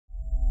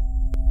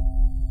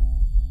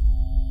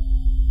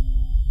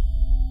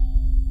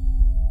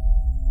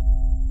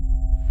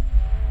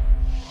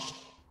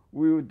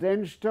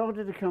then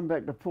started to come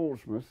back to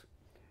Portsmouth,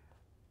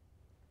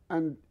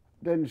 and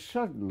then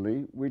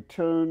suddenly we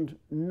turned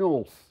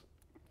north,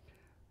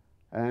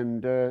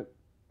 and there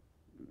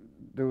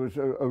was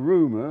a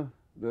rumour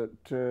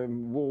that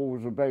war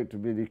was about to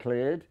be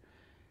declared,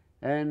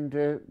 and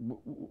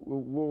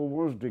war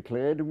was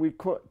declared, and we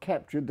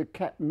captured the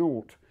Cat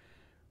Naught,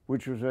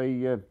 which was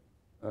a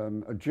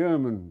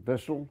German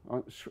vessel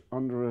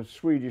under a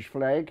Swedish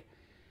flag,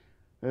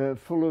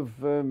 full of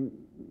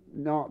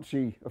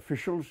Nazi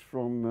officials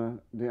from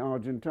the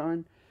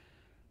Argentine,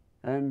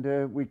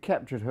 and we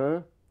captured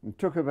her and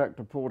took her back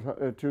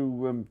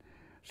to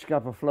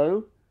Scapa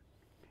Flow,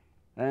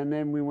 and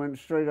then we went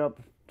straight up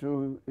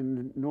to in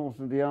the north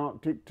of the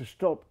Arctic to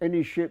stop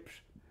any ships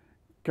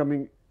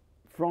coming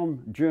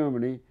from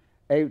Germany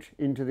out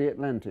into the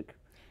Atlantic.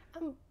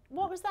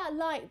 What was that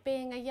like,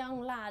 being a young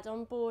lad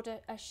on board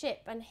a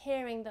ship and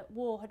hearing that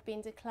war had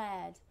been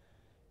declared?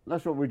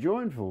 That's what we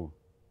joined for.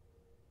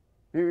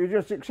 You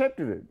just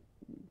accepted it.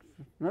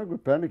 No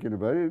good panicking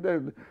about it.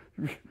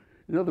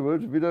 In other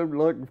words, if you don't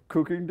like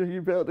cooking, to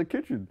keep out the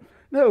kitchen.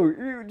 No,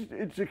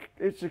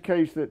 it's a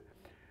case that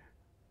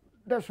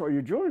that's what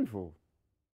you joined for.